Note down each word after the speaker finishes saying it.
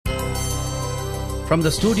from the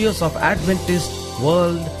studios of Adventist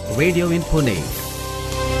World Radio in Pune.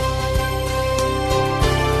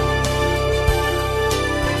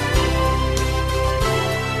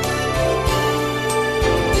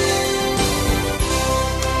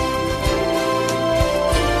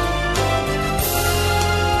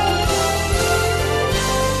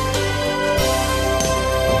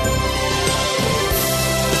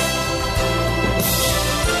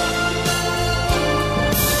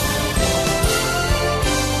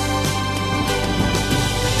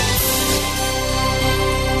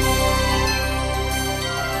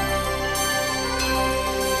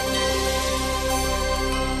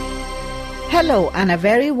 Hello and a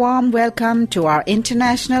very warm welcome to our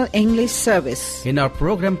International English Service. In our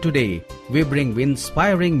program today, we bring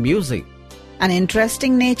inspiring music. An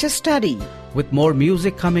interesting nature study. With more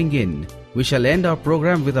music coming in, we shall end our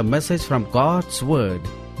program with a message from God's Word.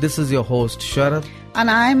 This is your host, Sharath. And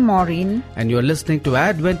I'm Maureen. And you're listening to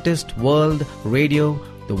Adventist World Radio,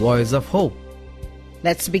 the voice of hope.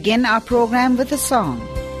 Let's begin our program with a song.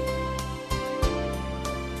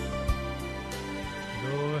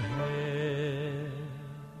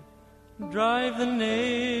 Drive the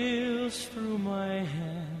nails through my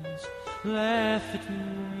hands, laugh at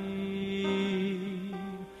me.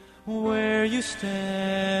 Where you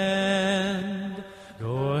stand,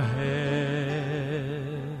 go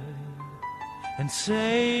ahead and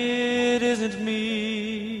say it isn't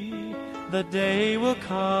me. The day will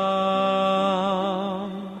come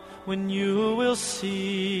when you will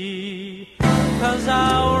see, 'cause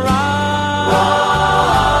I'll rise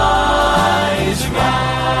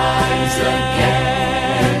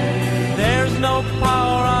again. There's no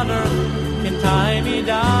power on earth can tie me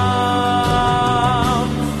down.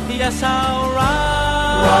 Yes, I'll rise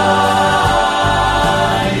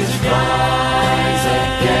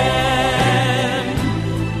again.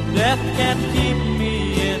 Death can't keep me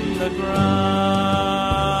in the ground.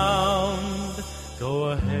 Go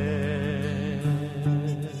ahead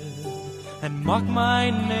and mock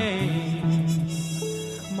my name.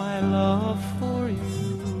 My love for you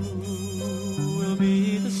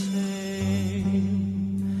be the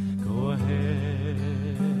same. Go ahead,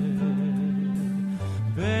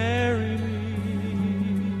 bury me,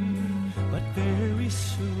 but very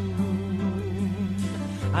soon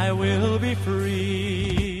I will be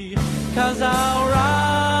free, 'cause I'll rise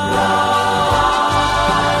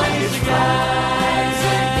again.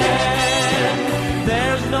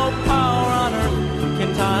 There's no power on earth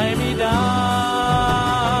can tie me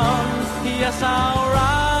down. Yes, I'll rise.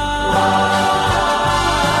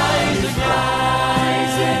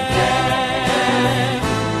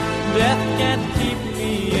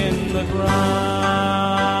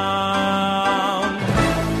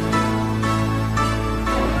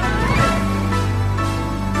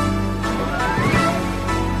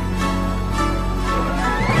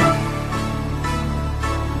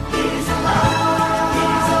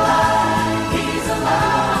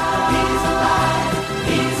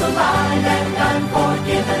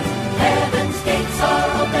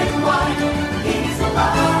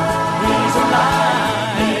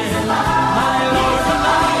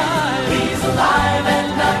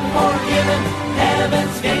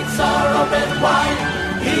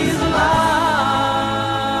 He's alive.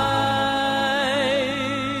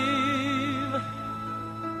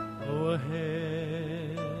 Go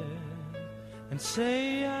ahead and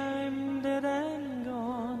say I'm dead and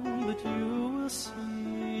gone, but you will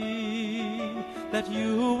see that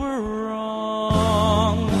you were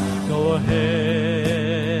wrong. Go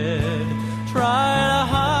ahead, try to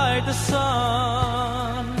hide the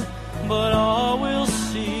sun, but all will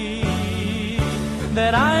see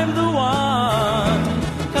that I'm the one.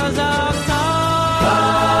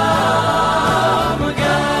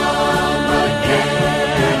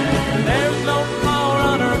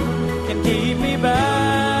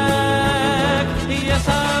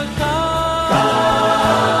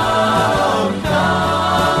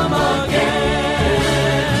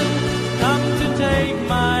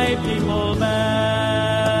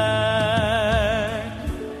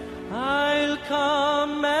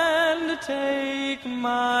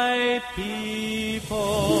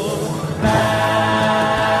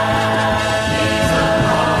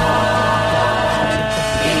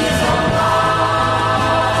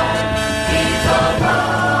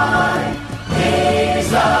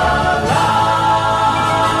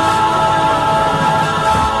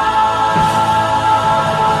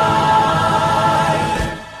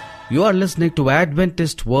 You are listening to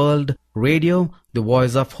Adventist World Radio, the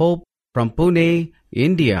voice of hope, from Pune,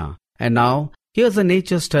 India. And now, here's a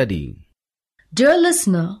nature study. Dear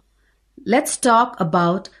listener, let's talk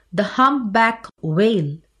about the humpback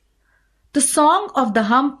whale. The song of the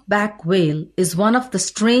humpback whale is one of the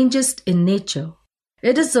strangest in nature.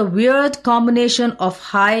 It is a weird combination of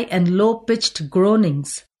high and low-pitched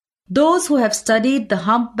groanings. Those who have studied the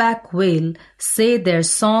humpback whale say their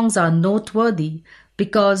songs are noteworthy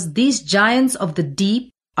because these giants of the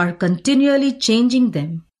deep are continually changing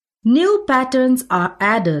them. New patterns are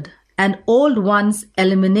added and old ones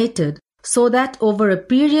eliminated so that over a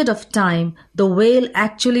period of time the whale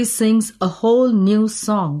actually sings a whole new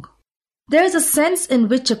song. There is a sense in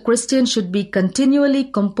which a Christian should be continually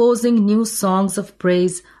composing new songs of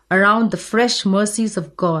praise around the fresh mercies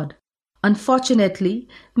of God. Unfortunately,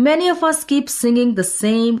 many of us keep singing the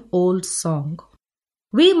same old song.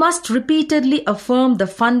 We must repeatedly affirm the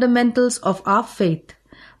fundamentals of our faith,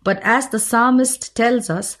 but as the psalmist tells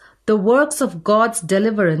us, the works of God's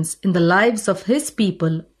deliverance in the lives of His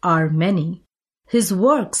people are many. His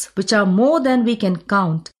works, which are more than we can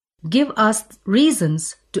count, give us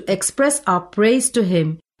reasons to express our praise to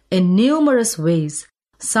Him in numerous ways.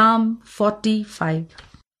 Psalm 45.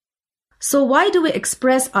 So why do we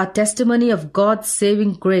express our testimony of God's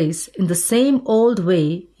saving grace in the same old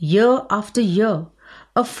way year after year?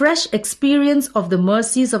 A fresh experience of the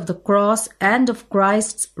mercies of the cross and of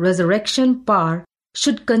Christ's resurrection power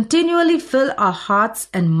should continually fill our hearts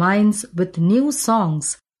and minds with new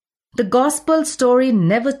songs. The gospel story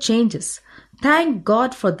never changes. Thank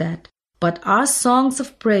God for that. But our songs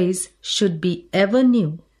of praise should be ever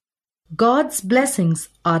new. God's blessings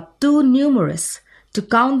are too numerous to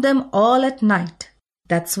count them all at night.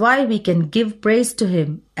 That's why we can give praise to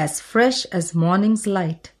Him as fresh as morning's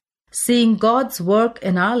light. Seeing God's work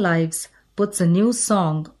in our lives puts a new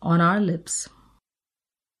song on our lips.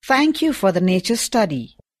 Thank you for the nature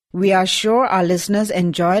study. We are sure our listeners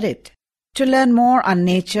enjoyed it. To learn more on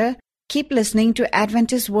nature, keep listening to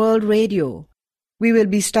Adventist World Radio. We will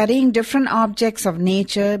be studying different objects of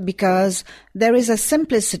nature because there is a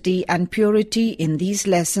simplicity and purity in these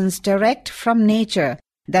lessons direct from nature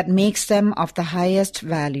that makes them of the highest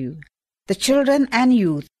value. The children and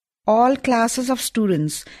youth, all classes of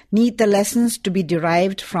students, need the lessons to be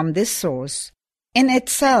derived from this source. In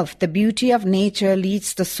itself, the beauty of nature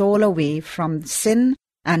leads the soul away from sin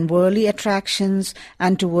and worldly attractions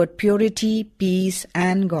and toward purity, peace,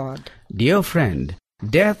 and God. Dear friend,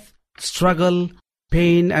 death, struggle,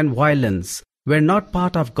 pain and violence were not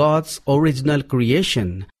part of God's original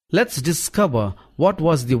creation. Let's discover what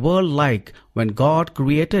was the world like when God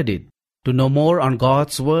created it. To know more on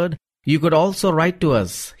God's Word, you could also write to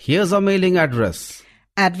us. Here's our mailing address.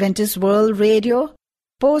 Adventist World Radio,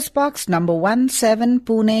 Post Box number 17,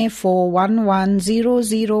 Pune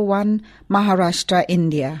 411001, Maharashtra,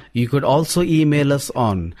 India. You could also email us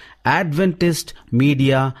on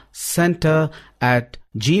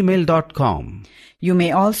adventistmediacenter@gmail.com. You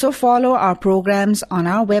may also follow our programs on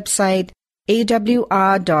our website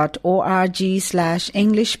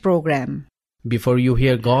awr.org/English program. Before you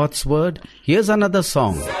hear God's Word, here's another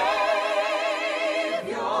song.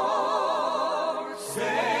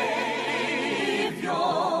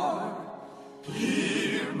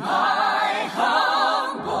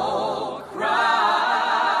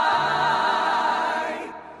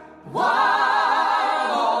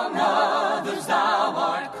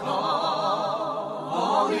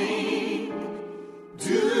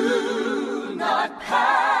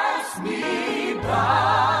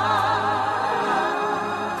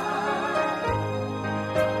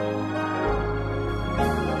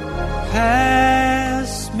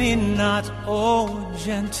 Pass me not, O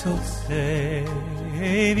gentle Savior,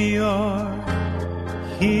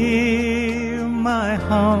 hear my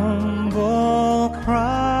humble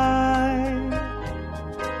cry,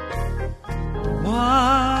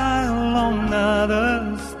 while on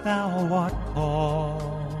others thou art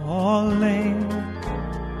calling,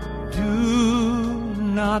 do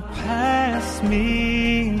not pass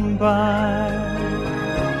me by.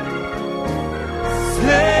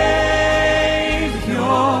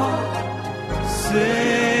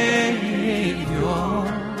 Savior,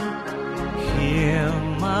 hear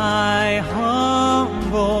my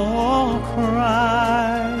humble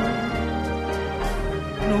cry,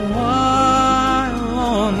 while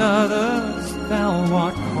on others thou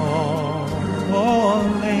art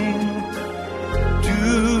calling,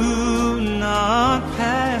 do not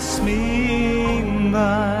pass me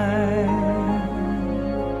by.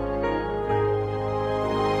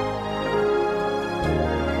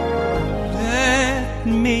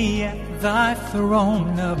 Me at thy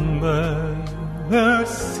throne of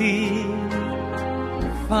mercy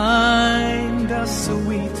find a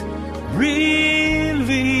sweet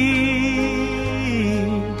relief,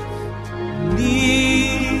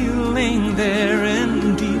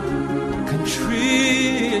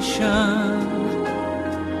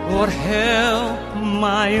 Lord, help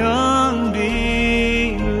my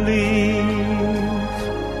unbelief,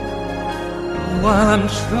 while I'm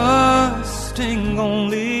trusting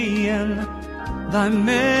only in thy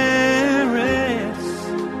merits.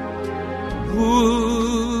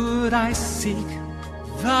 Would I seek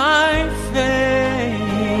thy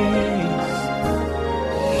face,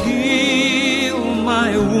 heal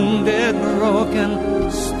my wounded,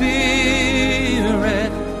 broken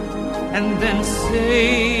spirit, and then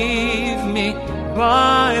save me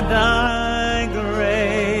by thy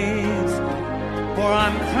grace. For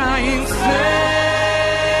I'm crying, Savior,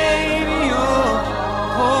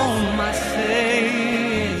 oh my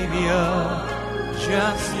Savior,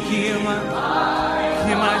 just hear my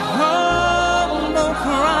humble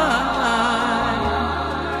cry.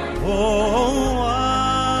 Oh,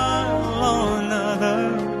 while on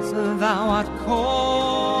others thou art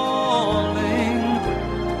calling,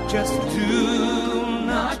 just do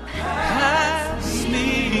not pass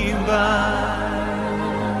me by.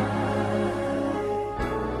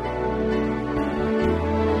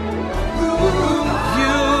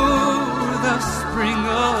 You're the spring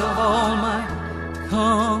of all my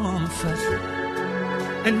comfort,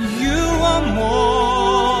 and you are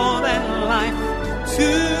more than life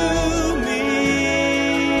to me.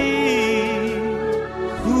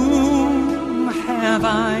 Whom have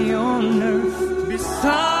I on earth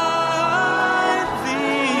beside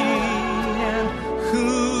thee, and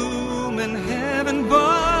whom in heaven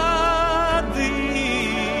but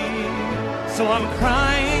thee? So I'm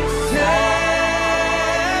crying, Savior,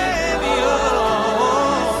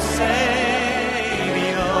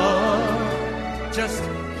 Savior, just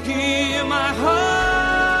hear my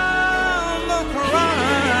humble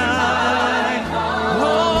cry.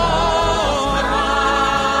 Lord,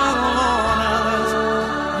 others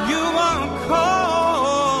you are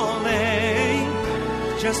calling,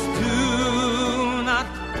 just do not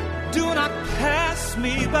pass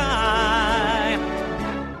me by.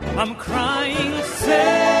 I'm crying, Savior,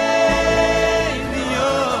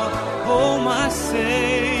 oh my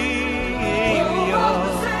Savior,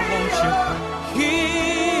 won't you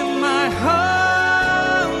hear my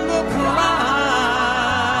humble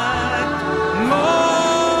cry?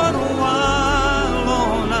 Lord, while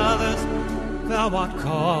on others thou art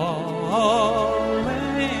calling,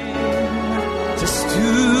 just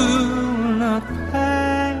do not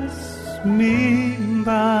pass me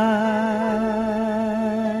by.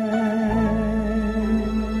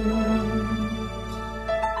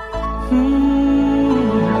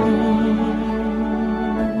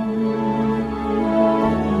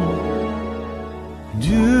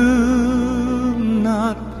 Do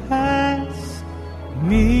not pass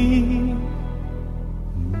me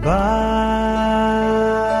by.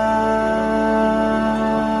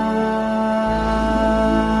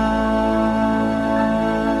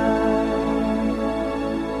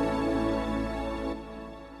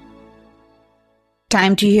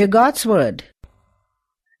 Time to hear God's Word.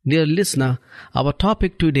 Dear listener, our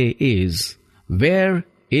topic today is, where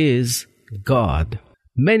is God?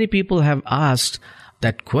 Many people have asked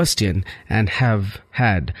that question and have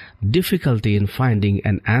had difficulty in finding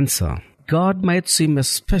an answer. God might seem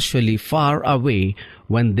especially far away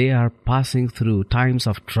when they are passing through times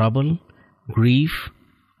of trouble, grief,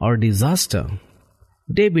 or disaster.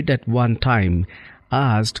 David at one time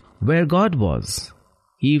asked where God was.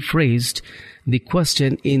 He phrased the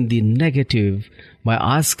question in the negative by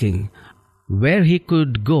asking where he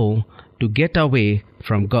could go to get away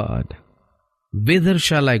from God. Whither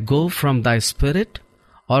shall I go from thy spirit?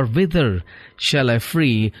 Or whither shall I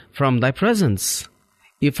flee from thy presence?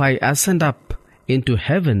 If I ascend up into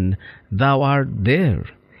heaven, thou art there.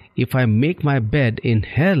 If I make my bed in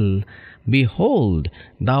hell, behold,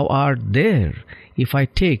 thou art there. If I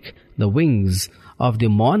take the wings of the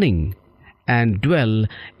morning and dwell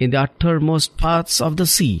in the uttermost parts of the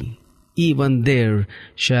sea, even there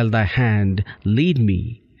shall thy hand lead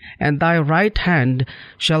me, and thy right hand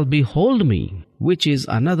shall behold me, which is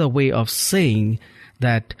another way of saying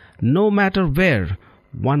that no matter where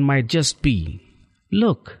one might just be,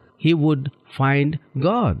 look, he would find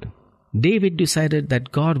God. David decided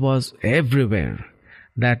that God was everywhere,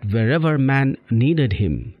 that wherever man needed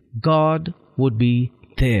him, God would be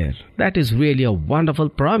there. That is really a wonderful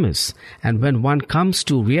promise. And when one comes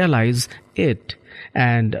to realize it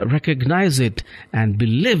and recognize it and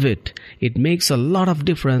believe it, it makes a lot of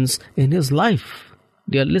difference in his life.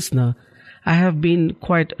 Dear listener, I have been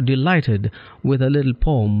quite delighted with a little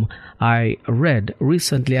poem I read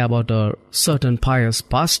recently about a certain pious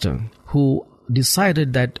pastor who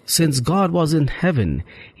decided that since God was in heaven,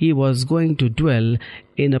 he was going to dwell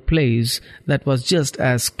in a place that was just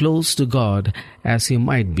as close to God as he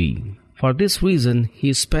might be. For this reason,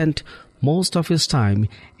 he spent most of his time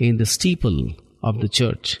in the steeple of the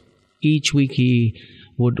church. Each week he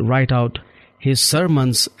would write out his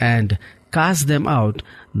sermons and cast them out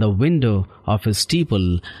the window of his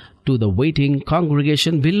steeple to the waiting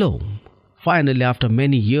congregation below. Finally, after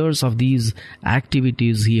many years of these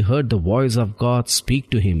activities, he heard the voice of God speak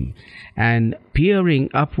to him, and peering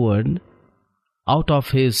upward out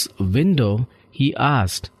of his window, he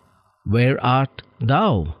asked, "Where art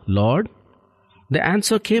thou, Lord?" The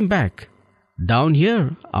answer came back, "Down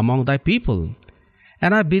here among thy people."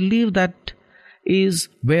 And I believe that is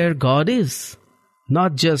where God is,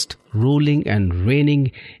 not just ruling and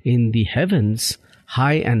reigning in the heavens,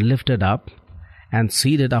 high and lifted up, and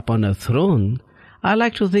seated upon a throne. I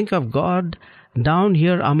like to think of God down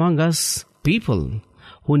here among us people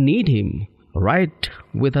who need Him, right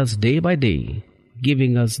with us day by day,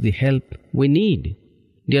 giving us the help we need.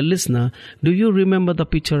 Dear listener, do you remember the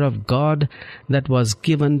picture of God that was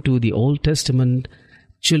given to the Old Testament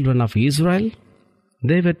children of Israel?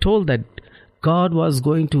 They were told that God was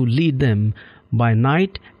going to lead them by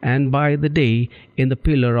night and by the day in the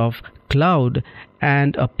pillar of cloud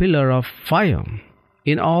and a pillar of fire.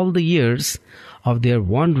 In all the years of their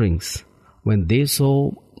wanderings, when they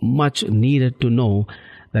so much needed to know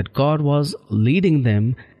that God was leading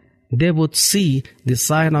them, they would see the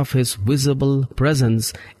sign of His visible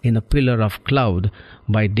presence in a pillar of cloud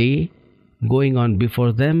by day going on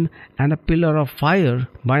before them and a pillar of fire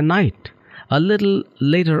by night. A little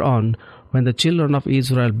later on, when the children of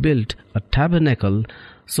Israel built a tabernacle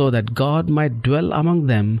so that God might dwell among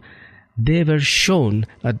them, they were shown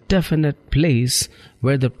a definite place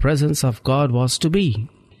where the presence of God was to be.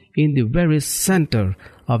 In the very center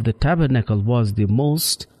of the tabernacle was the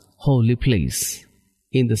most holy place.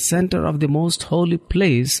 In the center of the most holy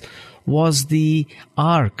place was the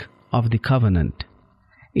Ark of the Covenant.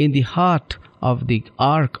 In the heart of the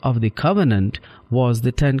Ark of the Covenant was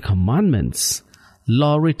the 10 Commandments,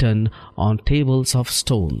 law written on tables of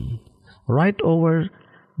stone. Right over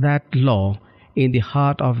that law, in the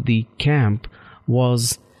heart of the camp,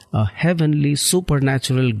 was a heavenly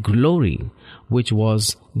supernatural glory, which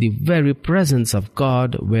was the very presence of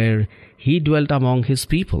God where He dwelt among His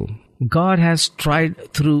people. God has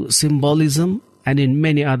tried through symbolism and in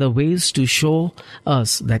many other ways to show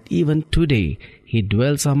us that even today He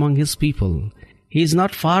dwells among His people. He is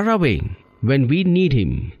not far away when we need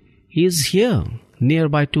Him. He is here,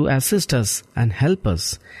 nearby to assist us and help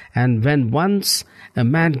us. And when once a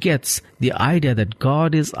man gets the idea that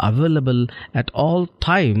God is available at all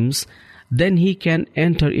times, then he can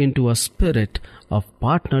enter into a spirit of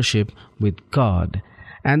partnership with God,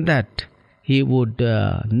 and that he would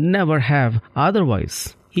never have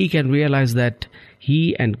otherwise. He can realize that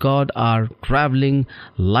he and God are traveling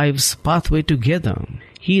life's pathway together.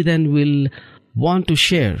 He then will want to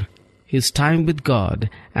share his time with God,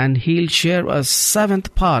 and he'll share a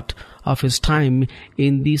 7th part of his time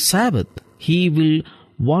in the Sabbath. He will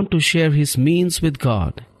want to share his means with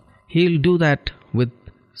God. He'll do that with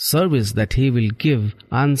service that he will give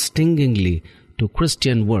unstintingly to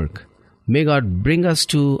Christian work. May God bring us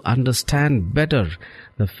to understand better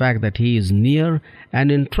the fact that He is near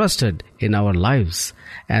and interested in our lives,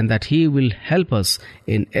 and that He will help us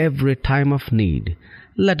in every time of need.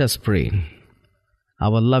 Let us pray.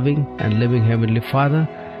 Our loving and living Heavenly Father,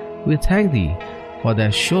 we thank Thee for the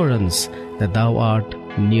assurance that Thou art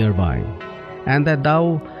nearby, and that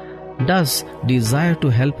Thou dost desire to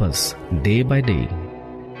help us day by day.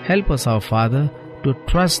 Help us, our Father, to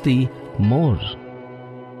trust Thee more.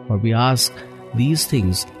 For we ask these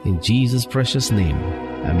things in Jesus' precious name.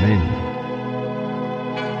 Amen.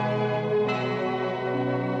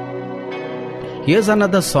 Here's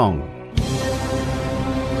another song.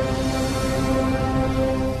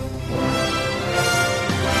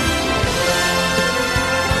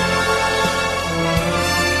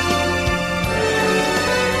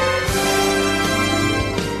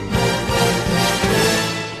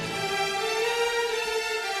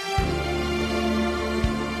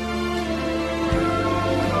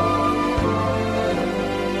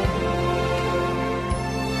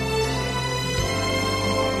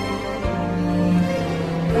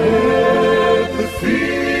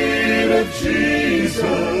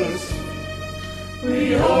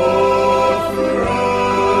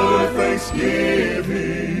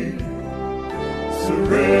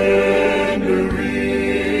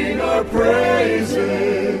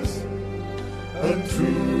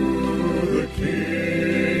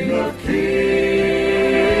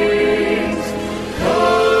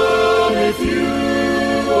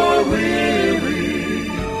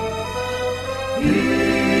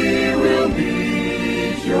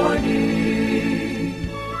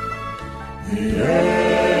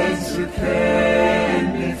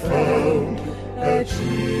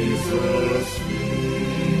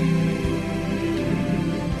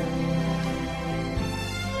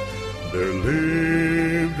 There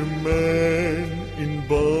lived a man in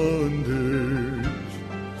bondage.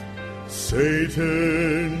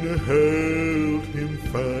 Satan held him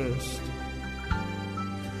fast.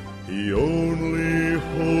 He only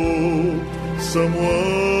hoped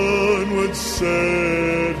someone would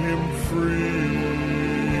set him free.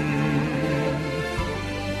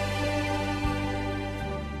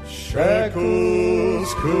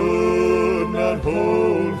 Shackles could not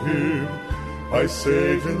hold him. By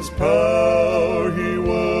Satan's power he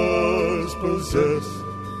was possessed.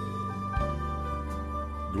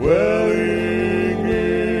 Dwelling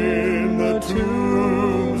in the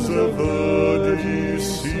tombs of the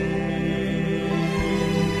deceased.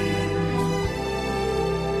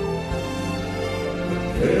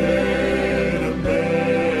 Then a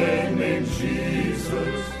man named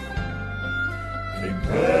Jesus came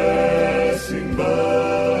passing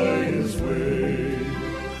by his way.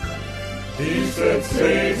 He said,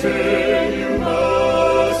 Satan, you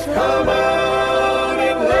must come out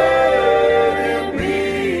and let him be.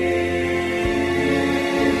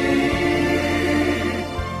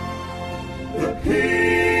 The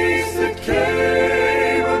peace that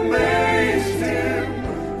came amazed him,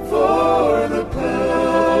 for the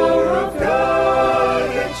power of God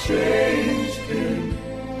had changed him,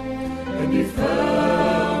 and he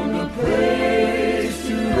found a place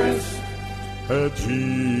to rest at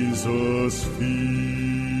Jesus' feet.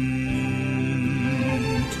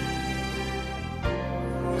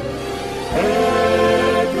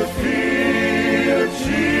 At the feet of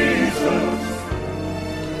Jesus,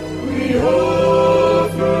 we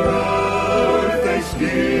offer our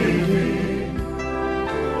thanksgiving,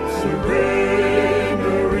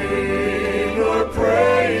 surrendering our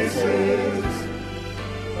praises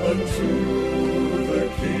unto the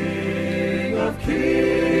King of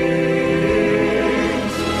Kings.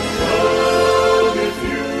 Come if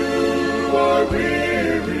you are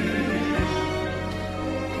weary,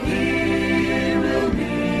 He will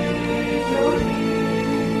meet your need.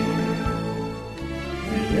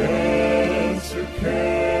 The answer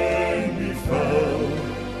can be found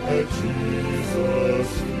at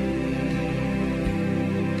Jesus' feet.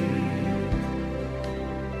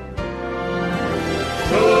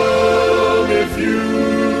 Come if you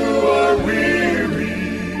are weary,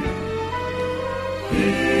 He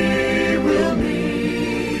will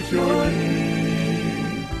meet your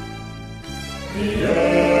need. The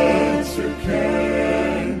answer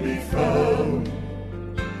can be found.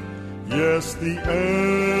 Yes, the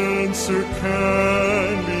answer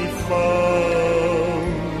can be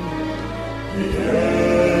found. The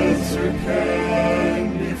answer can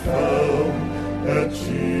be found at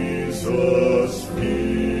Jesus'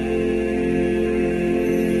 feet.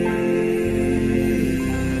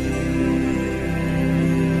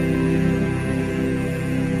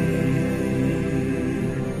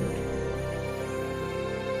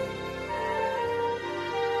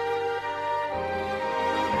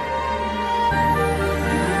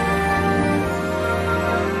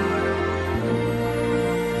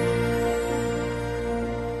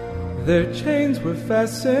 Their chains were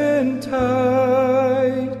fastened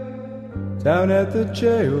tight down at the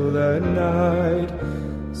jail that night.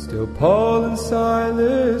 Still Paul and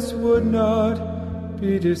Silas would not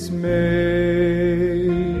be dismayed.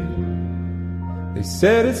 They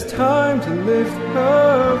said it's time to lift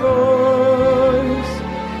our voice,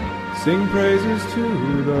 sing praises to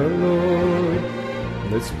the Lord.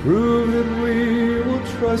 Let's prove that we will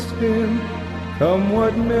trust Him, come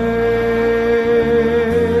what may.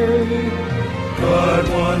 God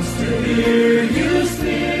wants to hear you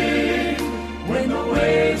sing when the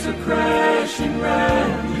waves are crashing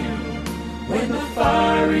round you, when the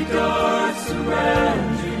fiery darts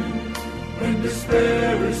surround you, when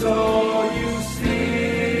despair is all you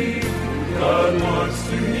see. God wants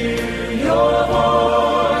to hear your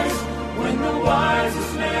voice when the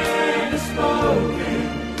wisest man is spoken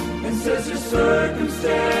and says your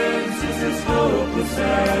circumstances as hopeless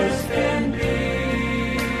as can be.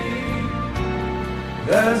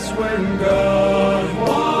 That's when God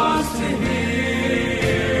wants to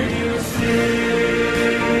hear you sing.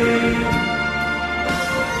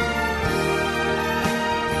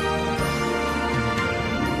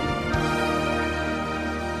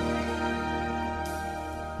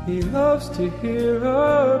 He loves to hear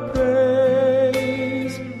our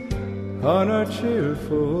praise on our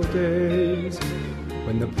cheerful days,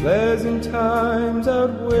 when the pleasant times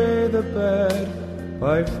outweigh the bad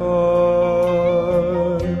by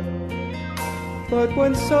far. But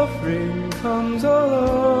when suffering comes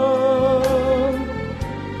along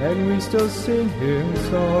and we still sing Him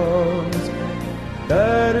songs,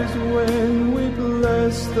 That is when we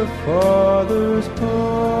bless the Father's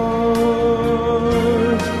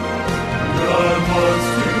heart. God wants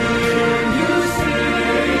to hear you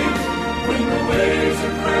sing when the waves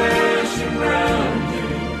are crashing round you,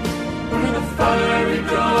 when the fiery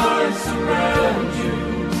darts surround you,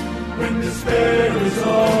 when despair is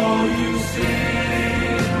all you see.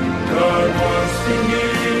 God wants to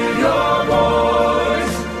hear your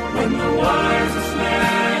voice when the wisest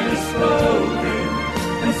man is spoken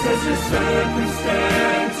and says your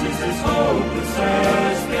circumstances as hopeless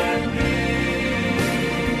as can be.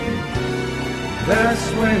 That's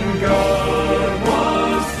when God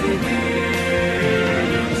wants to hear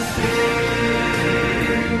you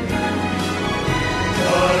sing.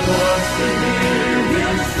 God wants to hear you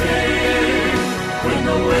sing when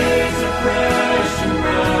the waves are crashing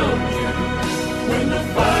round you, when the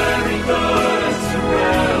fiery darts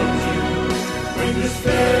surround you, when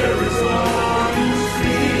despair is all you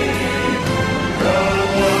see. God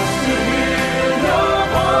wants to hear your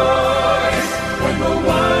voice when the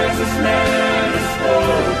wisest man is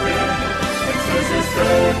spoken and says his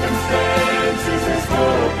circumstances as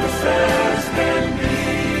hopeless as can be.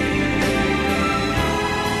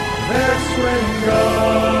 That's when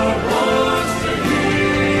God wants to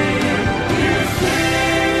hear you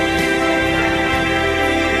sing.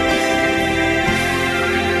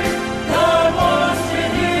 God wants to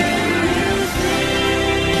hear you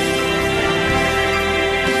sing.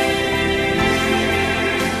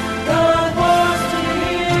 God wants to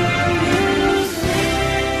hear you sing.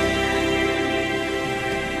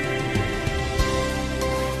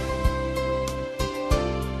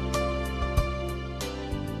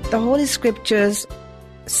 The Holy Scriptures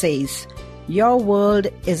says, "Your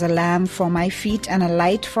word is a lamp for my feet and a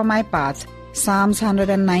light for my path." Psalms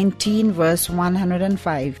 119 verse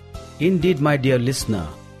 105. Indeed, my dear listener,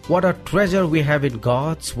 what a treasure we have in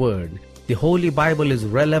God's Word. The Holy Bible is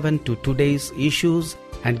relevant to today's issues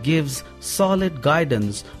and gives solid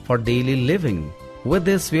guidance for daily living. With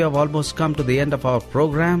this, we have almost come to the end of our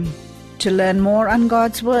program. To learn more on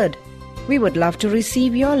God's Word, we would love to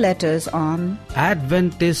receive your letters on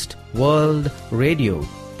Adventist World Radio,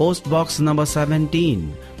 Post Box number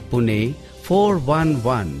 17, Pune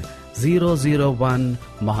 411001,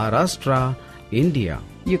 Maharashtra, India.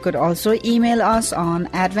 You could also email us on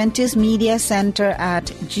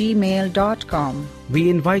adventistmediacenter@gmail.com. We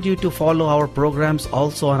invite you to follow our programs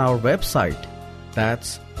also on our website.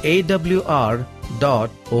 That's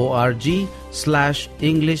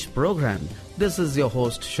awr.org/English program. This is your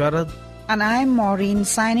host Sharad. And I'm Maureen,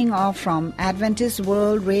 signing off from Adventist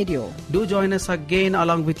World Radio. Do join us again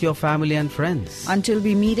along with your family and friends. Until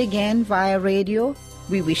we meet again via radio,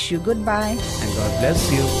 we wish you goodbye. And God bless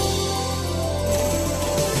you.